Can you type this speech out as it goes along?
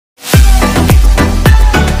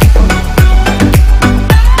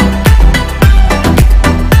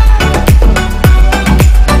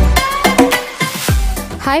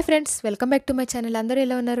Hi friends, welcome back to my channel. అందరూ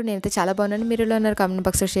ఎలా ఉన్నారు? నేనైతే చాలా బాగున్నాను. మీరు ఎలా ఉన్నారు? కామెంట్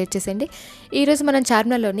బాక్స్లో షేర్ చేసేయండి. ఈరోజు మనం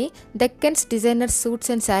చార్మినార్లోని డెక్కన్స్ డిజైనర్ సూట్స్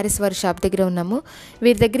అండ్ శారీస్ వారి షాప్ దగ్గర ఉన్నాము.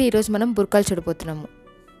 వీరి దగ్గర ఈరోజు మనం బుర్కాలు చూడబోతున్నాము.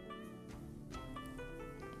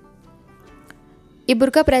 ఈ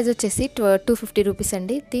బుర్కా ప్రైస్ వచ్చేసి 250 రూపీస్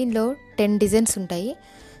అండి. దీనిలో 10 డిజైన్స్ ఉంటాయి.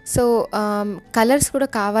 సో కలర్స్ కూడా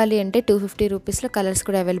కావాలి అంటే 250 రూపీస్లో కలర్స్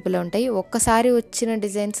కూడా అవైలబుల్ ఉంటాయి. ఒక్కసారి వచ్చిన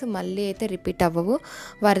డిజైన్స్ మళ్ళీ అయితే రిపీట్ అవ్వవు.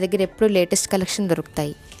 వారి దగ్గర ఎప్పుడు లేటెస్ట్ కలెక్షన్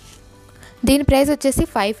దొరుకుతాయి. దీని ప్రైస్ వచ్చేసి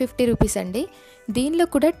 550 రూపీస్ అండి. దీనిలో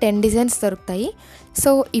కూడా 10 డిజైన్స్ దొరుకుతాయి.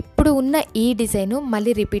 సో ఇప్పుడు ఉన్న ఈ డిజైను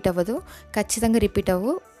మళ్ళీ రిపీట్ అవ్వదు, ఖచ్చితంగా రిపీట్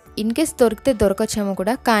అవ్వవు. ఇన్ కేస్ దొరికితే దొరకచ్చేమో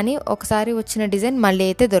కూడా, కానీ ఒకసారి వచ్చిన డిజైన్ మళ్ళీ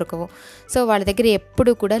అయితే దొరకవు. సో వాళ్ళ దగ్గర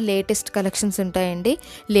ఎప్పుడు కూడా లేటెస్ట్ కలెక్షన్స్ ఉంటాయండి.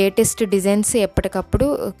 లేటెస్ట్ డిజైన్స్ ఎప్పటికప్పుడు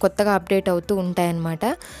కొత్తగా అప్డేట్ అవుతూ ఉంటాయన్నమాట.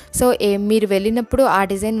 సో మీరు వెళ్ళినప్పుడు ఆ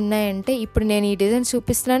డిజైన్ ఉన్నాయంటే, ఇప్పుడు నేను ఈ డిజైన్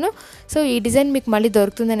చూపిస్తున్నాను, సో ఈ డిజైన్ మీకు మళ్ళీ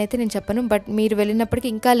దొరుకుతుందని అయితే నేను చెప్పను. బట్ మీరు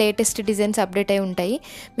వెళ్ళినప్పటికీ ఇంకా లేటెస్ట్ డిజైన్స్ అప్డేట్ అయి ఉంటాయి.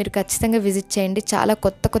 మీరు ఖచ్చితంగా విజిట్ చేయండి. చాలా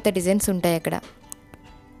కొత్త కొత్త డిజైన్స్ ఉంటాయి అక్కడ.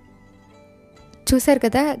 చూసారు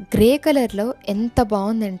కదా, గ్రే కలర్లో ఎంత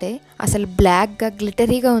బాగుందంటే అసలు బ్లాక్గా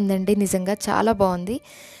గ్లిటరీగా ఉందండి. నిజంగా చాలా బాగుంది.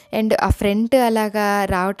 అండ్ ఆ ఫ్రంట్ అలాగా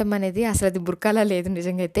రావటం అనేది అసలు అది బుర్కాలా లేదు.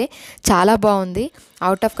 నిజంగా అయితే చాలా బాగుంది.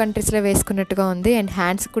 అవుట్ ఆఫ్ కంట్రీస్లో వేసుకున్నట్టుగా ఉంది. అండ్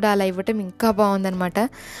హ్యాండ్స్ కూడా అలా ఇవ్వటం ఇంకా బాగుందనమాట.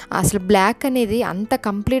 అసలు బ్లాక్ అనేది అంత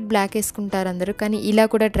కంప్లీట్ బ్లాక్ వేసుకుంటారు అందరూ, కానీ ఇలా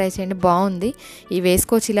కూడా ట్రై చేయండి, బాగుంది. ఈ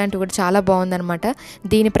వేసుకోవచ్చు, ఇలాంటివి కూడా చాలా బాగుందనమాట.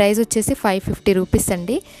 దీని ప్రైస్ వచ్చేసి 550 రూపీస్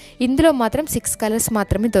అండి. ఇందులో మాత్రం 6 కలర్స్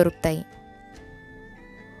మాత్రమే దొరుకుతాయి.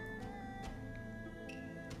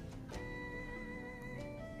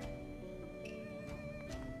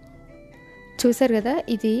 చూసారు కదా,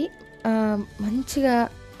 ఇది మంచిగా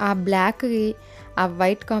ఆ బ్లాక్కి ఆ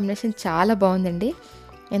వైట్ కాంబినేషన్ చాలా బాగుందండి.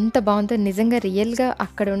 ఎంత బాగుందో నిజంగా, రియల్గా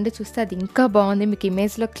అక్కడ ఉండి చూస్తే అది ఇంకా బాగుంది. మీకు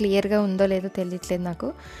ఇమేజ్లో క్లియర్గా ఉందో లేదో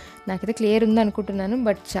తెలియట్లేదు నాకైతే క్లియర్ ఉంది అనుకుంటున్నాను.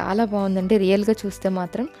 బట్ చాలా బాగుందండి రియల్గా చూస్తే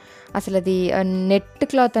మాత్రం. అసలు అది నెట్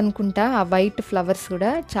క్లాత్ అనుకుంటా. ఆ వైట్ ఫ్లవర్స్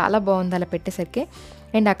కూడా చాలా బాగుంది అలా పెట్టేసరికి.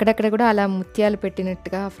 అండ్ అక్కడక్కడ కూడా అలా ముత్యాలు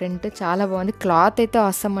పెట్టినట్టుగా ఫ్రంట్ చాలా బాగుంది. క్లాత్ అయితే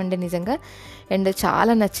అవసరం అండి నిజంగా. అండ్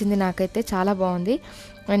చాలా నచ్చింది నాకైతే, చాలా బాగుంది.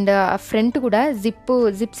 అండ్ ఫ్రంట్ కూడా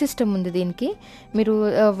జిప్ సిస్టమ్ ఉంది దీనికి. మీరు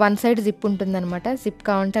వన్ సైడ్ జిప్ ఉంటుందన్నమాట. జిప్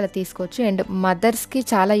కావాలంటే అలా తీసుకోవచ్చు. అండ్ మదర్స్కి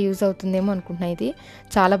చాలా యూజ్ అవుతుందేమో అనుకుంటున్నాను. ఇది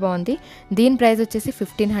చాలా బాగుంది. దీని ప్రైస్ వచ్చేసి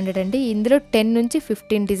 1500 అండి. ఇందులో 10 నుంచి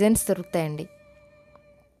 15 డిజైన్స్ దొరుకుతాయండి.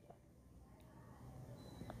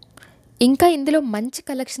 ఇంకా ఇందులో మంచి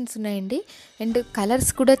కలెక్షన్స్ ఉన్నాయండి. అండ్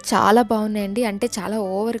కలర్స్ కూడా చాలా బాగున్నాయండి. అంటే చాలా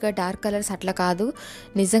ఓవర్గా డార్క్ కలర్స్ అట్లా కాదు,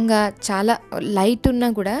 నిజంగా చాలా లైట్ ఉన్నా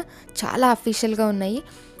కూడా చాలా అఫీషియల్గా ఉన్నాయి.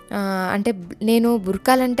 అంటే నేను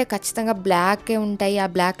బుర్కాలంటే ఖచ్చితంగా బ్లాకే ఉంటాయి, ఆ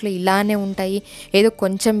బ్లాక్లో ఇలానే ఉంటాయి, ఏదో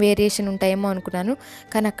కొంచెం వేరియేషన్ ఉంటాయేమో అనుకున్నాను.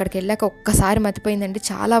 కానీ అక్కడికి వెళ్ళాక ఒక్కసారి మతిపోయిందండి.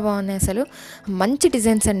 చాలా బాగున్నాయి అసలు, మంచి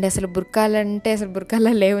డిజైన్స్ అండి. అసలు బుర్కాలంటే అసలు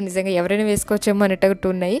బుర్కాలా లేవు, నిజంగా ఎవరైనా వేసుకోవచ్చేమో అనేటట్టు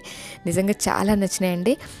ఉన్నాయి. నిజంగా చాలా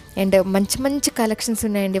నచ్చినాయండి. అండ్ మంచి మంచి కలెక్షన్స్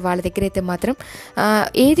ఉన్నాయండి వాళ్ళ దగ్గర అయితే మాత్రం.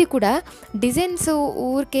 ఏది కూడా డిజైన్స్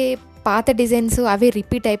ఊరికే పాత డిజైన్స్ అవి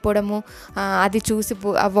రిపీట్ అయిపోవడము, అది చూసి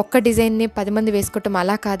ఒక్క డిజైన్ని 10 మంది వేసుకోవటం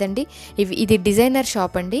అలా కాదండి. ఇది డిజైనర్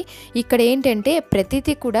షాప్ అండి. ఇక్కడ ఏంటంటే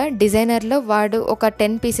ప్రతిదీ కూడా డిజైనర్లో వాడు ఒక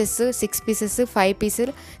 10 పీసెస్, 6 పీసెస్, 5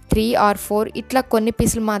 పీసులు, 3 or 4 ఇట్లా కొన్ని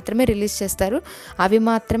పీసులు మాత్రమే రిలీజ్ చేస్తారు. అవి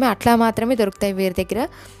మాత్రమే అట్లా మాత్రమే దొరుకుతాయి వీరి దగ్గర.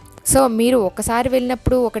 సో మీరు ఒకసారి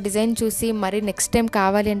వెళ్ళినప్పుడు ఒక డిజైన్ చూసి మరి నెక్స్ట్ టైం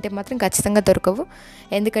కావాలి అంటే మాత్రం ఖచ్చితంగా దొరకవు.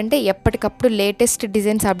 ఎందుకంటే ఎప్పటికప్పుడు లేటెస్ట్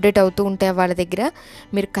డిజైన్స్ అప్డేట్ అవుతూ ఉంటాయి వాళ్ళ దగ్గర.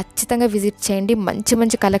 మీరు ఖచ్చితంగా విజిట్ చేయండి. మంచి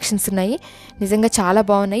మంచి కలెక్షన్స్ ఉన్నాయి, నిజంగా చాలా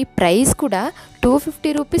బాగున్నాయి. ప్రైస్ కూడా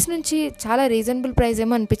 250 రూపీస్ నుంచి చాలా రీజనబుల్ ప్రైస్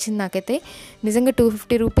ఏమో అనిపించింది నాకైతే. నిజంగా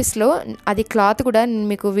 250 రూపీస్లో అది క్లాత్ కూడా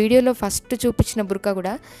మీకు వీడియోలో ఫస్ట్ చూపించిన బుర్కా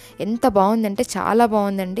కూడా ఎంత బాగుందంటే చాలా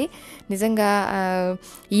బాగుందండి నిజంగా.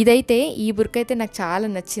 ఇదైతే ఈ బుర్కా అయితే నాకు చాలా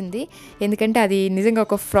నచ్చింది. ఎందుకంటే అది నిజంగా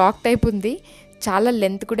ఒక ఫ్రాక్ టైప్ ఉంది, చాలా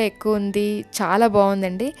లెంత్ కూడా ఎక్కువ ఉంది, చాలా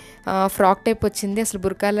బాగుందండి. ఫ్రాక్ టైప్ వచ్చింది, అసలు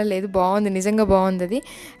బుర్కాలా లేదు, బాగుంది, నిజంగా బాగుంది. అది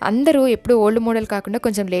అందరూ ఎప్పుడు ఓల్డ్ మోడల్ కాకుండా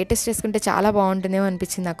కొంచెం లేటెస్ట్ వేసుకుంటే చాలా బాగుంటుందేమో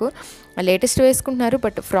అనిపించింది నాకు. లేటెస్ట్ వేసుకుంటున్నారు,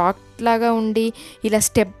 బట్ ఫ్రాక్ లాగా ఉండి ఇలా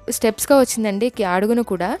స్టెప్స్గా వచ్చిందండి. అడుగును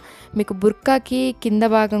కూడా మీకు బుర్కాకి కింద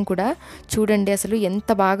భాగం కూడా చూడండి అసలు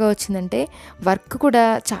ఎంత బాగా వచ్చిందంటే. వర్క్ కూడా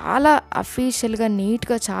చాలా అఫీషియల్గా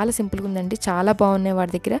నీట్గా చాలా సింపుల్గా ఉందండి. చాలా బాగున్నాయి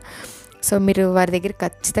వాడి దగ్గర. సో మీరు వారి దగ్గర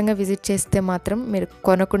ఖచ్చితంగా విజిట్ చేస్తే మాత్రం మీరు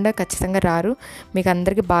కొనకుండా ఖచ్చితంగా రారు, మీకు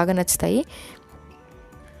అందరికీ బాగా నచ్చుతాయి.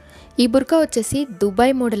 ఈ బుర్కా వచ్చేసి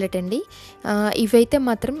దుబాయ్ మోడల్ అండి. ఇవైతే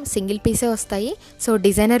మాత్రం సింగిల్ పీసే వస్తాయి. సో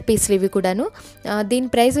డిజైనర్ పీస్లు ఇవి కూడాను. దీని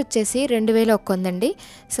ప్రైస్ వచ్చేసి 2100 అండి.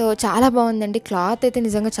 సో చాలా బాగుందండి. క్లాత్ అయితే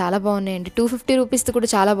నిజంగా చాలా బాగున్నాయండి. 250 రూపీస్ది కూడా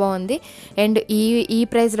చాలా బాగుంది. అండ్ ఈ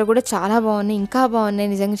ప్రైస్లో కూడా చాలా బాగున్నాయి, ఇంకా బాగున్నాయి.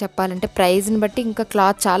 నిజంగా చెప్పాలంటే ప్రైస్ని బట్టి ఇంకా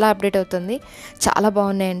క్లాత్ చాలా అప్డేట్ అవుతుంది. చాలా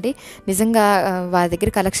బాగున్నాయండి నిజంగా. వారి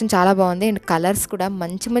దగ్గర కలెక్షన్ చాలా బాగుంది. అండ్ కలర్స్ కూడా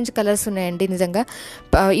మంచి మంచి కలర్స్ ఉన్నాయండి నిజంగా.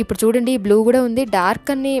 ఇప్పుడు చూడండి, ఈ బ్లూ కూడా ఉంది. డార్క్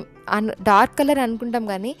కలర్ అనుకుంటాం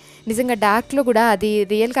కానీ నిజంగా డార్క్లో కూడా అది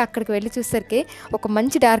రియల్గా అక్కడికి వెళ్ళి చూసరికి ఒక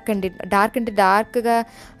మంచి డార్క్ అండి. డార్క్ అంటే డార్క్గా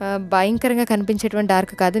భయంకరంగా కనిపించేటువంటి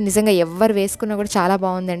డార్క్ కాదు. నిజంగా ఎవరు వేసుకున్నా కూడా చాలా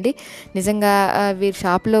బాగుందండి నిజంగా. వీరి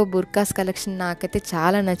షాప్లో బుర్కాస్ కలెక్షన్ నాకైతే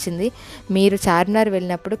చాలా నచ్చింది. మీరు చార్మినార్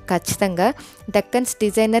వెళ్ళినప్పుడు ఖచ్చితంగా డక్కన్స్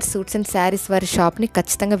డిజైనర్ సూట్స్ అండ్ శారీస్ వారి షాప్ని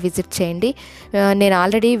ఖచ్చితంగా విజిట్ చేయండి. నేను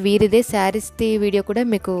ఆల్రెడీ వీరిదే శారీస్ది వీడియో కూడా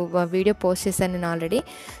మీకు వీడియో పోస్ట్ చేశాను నేను ఆల్రెడీ.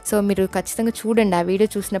 సో మీరు ఖచ్చితంగా చూడండి. ఆ వీడియో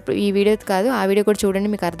చూసినప్పుడు, ఈ వీడియో కాదు ఆ వీడియో కూడా చూడండి,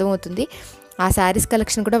 మీకు అర్థమవుతుంది. ఆ శారీస్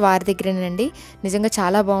కలెక్షన్ కూడా వారి దగ్గరేనండి. నిజంగా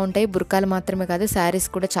చాలా బాగుంటాయి. బుర్కాలు మాత్రమే కాదు, శారీస్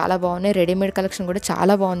కూడా చాలా బాగున్నాయి. రెడీమేడ్ కలెక్షన్ కూడా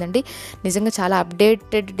చాలా బాగుందండి. నిజంగా చాలా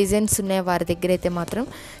అప్డేటెడ్ డిజైన్స్ ఉన్నాయి వారి దగ్గర అయితే మాత్రం.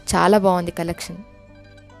 చాలా బాగుంది కలెక్షన్.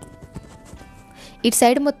 ఇటు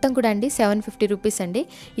సైడ్ మొత్తం కూడా అండి 750 రూపీస్ అండి.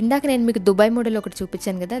 ఇందాక నేను మీకు దుబాయ్ మోడల్ ఒకటి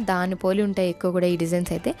చూపించాను కదా, దాని పోలి ఉంటాయి ఎక్కువ కూడా ఈ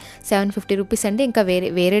డిజైన్స్ అయితే. 750 రూపీస్ అండి. ఇంకా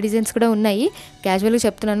వేరే డిజైన్స్ కూడా ఉన్నాయి. క్యాజువల్గా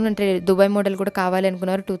చెప్తున్నాను, అంటే దుబాయ్ మోడల్ కూడా కావాలి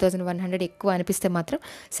అనుకున్నారు 2100 ఎక్కువ అనిపిస్తే మాత్రం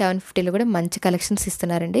 750లో కూడా మంచి కలెక్షన్స్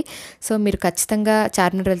ఇస్తున్నారండి. సో మీరు ఖచ్చితంగా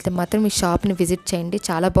చార్మినార్ వెళ్తే మాత్రం ఈ షాప్ని విజిట్ చేయండి.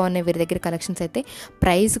 చాలా బాగున్నాయి వీరి దగ్గర కలెక్షన్స్ అయితే.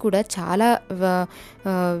 ప్రైస్ కూడా చాలా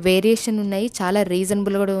వేరియేషన్ ఉన్నాయి, చాలా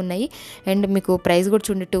రీజనబుల్ కూడా ఉన్నాయి. అండ్ మీకు ప్రైస్ కూడా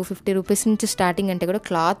చూడండి, 250 రూపీస్ నుంచి స్టార్టింగ్ అంటే కూడా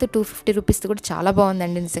క్లాత్ 250 రూపీస్ కూడా చాలా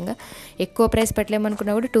బాగుందండి నిజంగా. ఎక్కువ ప్రైస్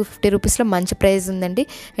పెట్టలేమనుకున్నా కూడా 250 రూపీస్లో మంచి ప్రైస్ ఉందండి.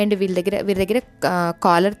 అండ్ వీరి దగ్గర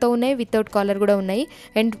కాలర్తో ఉన్నాయి, వితౌట్ కాలర్ కూడా ఉన్నాయి.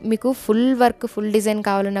 అండ్ మీకు ఫుల్ వర్క్, ఫుల్ డిజైన్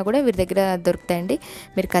కావాలన్నా కూడా వీరి దగ్గర దొరుకుతాయండి.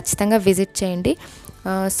 మీరు ఖచ్చితంగా విజిట్ చేయండి.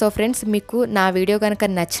 సో ఫ్రెండ్స్, మీకు నా వీడియో కనుక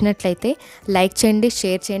నచ్చినట్లయితే లైక్ చేయండి,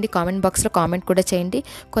 షేర్ చేయండి, కామెంట్ బాక్స్లో కామెంట్ కూడా చేయండి.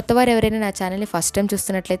 కొత్తవారు ఎవరైనా నా ఛానల్ని ఫస్ట్ టైం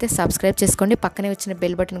చూస్తున్నట్లయితే సబ్స్క్రైబ్ చేసుకోండి. పక్కనే వచ్చిన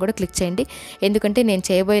బెల్ బటన్ కూడా క్లిక్ చేయండి. ఎందుకంటే నేను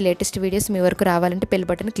చేయబోయే లేటెస్ట్ వీడియోస్ మీ వరకు రావాలంటే బెల్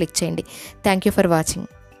బటన్ క్లిక్ చేయండి. Thank you for watching.